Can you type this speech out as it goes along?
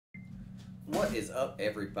What is up,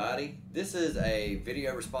 everybody? This is a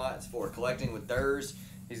video response for Collecting with Derrz.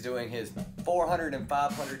 He's doing his 400 and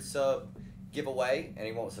 500 sub giveaway, and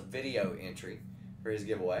he wants a video entry for his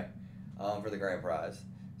giveaway for the grand prize.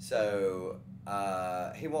 So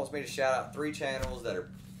he wants me to shout out 3 channels that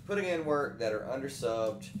are putting in work, that are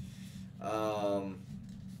undersubbed. Well,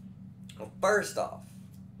 first off,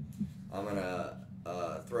 I'm gonna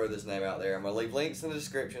throw this name out there. I'm gonna leave links in the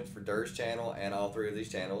descriptions for Derrz channel and all 3 of these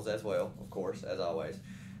channels as well, of course, as always.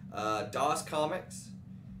 DOS Comics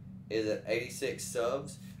is at 86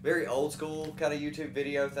 subs. Very old school kind of YouTube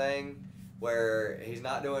video thing where he's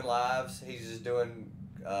not doing lives, he's just doing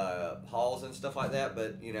hauls and stuff like that.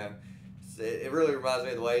 But you know, it really reminds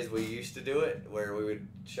me of the ways we used to do it, where we would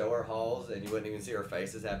show our hauls and you wouldn't even see our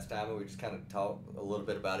faces half the time, and we just kind of talk a little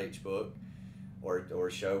bit about each book. Or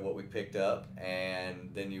show what we picked up, and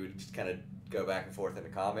then you would just kind of go back and forth in the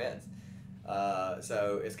comments.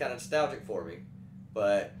 So it's kind of nostalgic for me,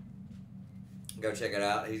 but go check it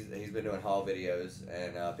out. He's been doing haul videos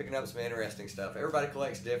and picking up some interesting stuff. Everybody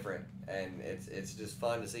collects different, and it's just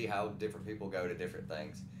fun to see how different people go to different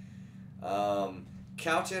things.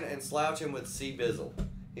 Couchin Slouchin with CBizzle.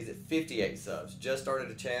 He's at 58 subs. Just started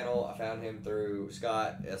a channel. I found him through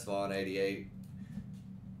Scott S. Vaughn 82,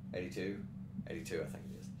 I think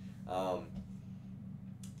it is.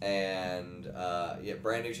 Yeah,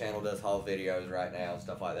 brand new channel, does haul videos right now and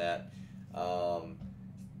stuff like that.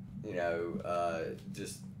 You know,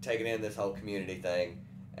 just taking in this whole community thing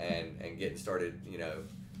and getting started, you know,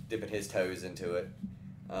 dipping his toes into it.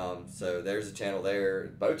 So there's a channel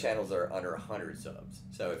there. Both channels are under 100 subs.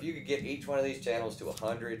 So if you could get each one of these channels to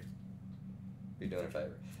 100, be doing a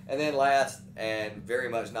favor. And then last, and very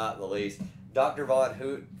much not the least, Dr. Von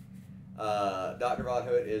Hoot. Dr. Von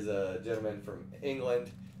Hoot is a gentleman from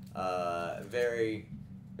England, very,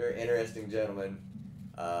 very interesting gentleman,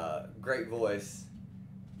 great voice,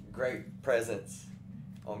 great presence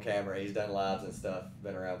on camera. He's done lives and stuff,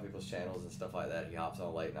 been around people's channels and stuff like that. He hops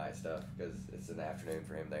on late night stuff because it's an afternoon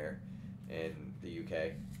for him there in the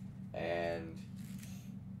UK. And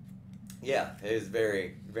yeah, it is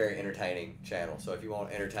very, very entertaining channel. So if you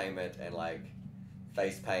want entertainment and like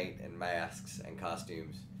face paint and masks and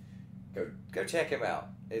costumes, Go check him out.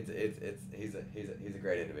 He's a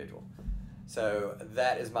great individual. So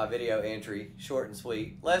that is my video entry, short and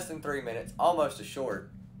sweet, less than 3 minutes, almost a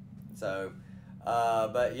short. So,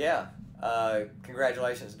 but yeah,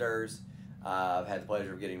 congratulations, Derrz. I've had the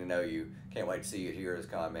pleasure of getting to know you. Can't wait to see you here as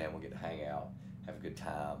Con Man. We'll get to hang out, have a good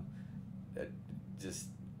time, just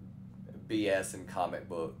BS and comic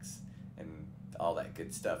books and all that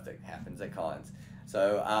good stuff that happens at cons.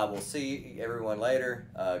 So I will see everyone later.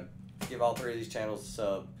 Give all 3 of these channels a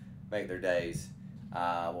sub, make their days.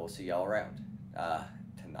 We'll see y'all around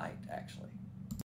tonight, actually.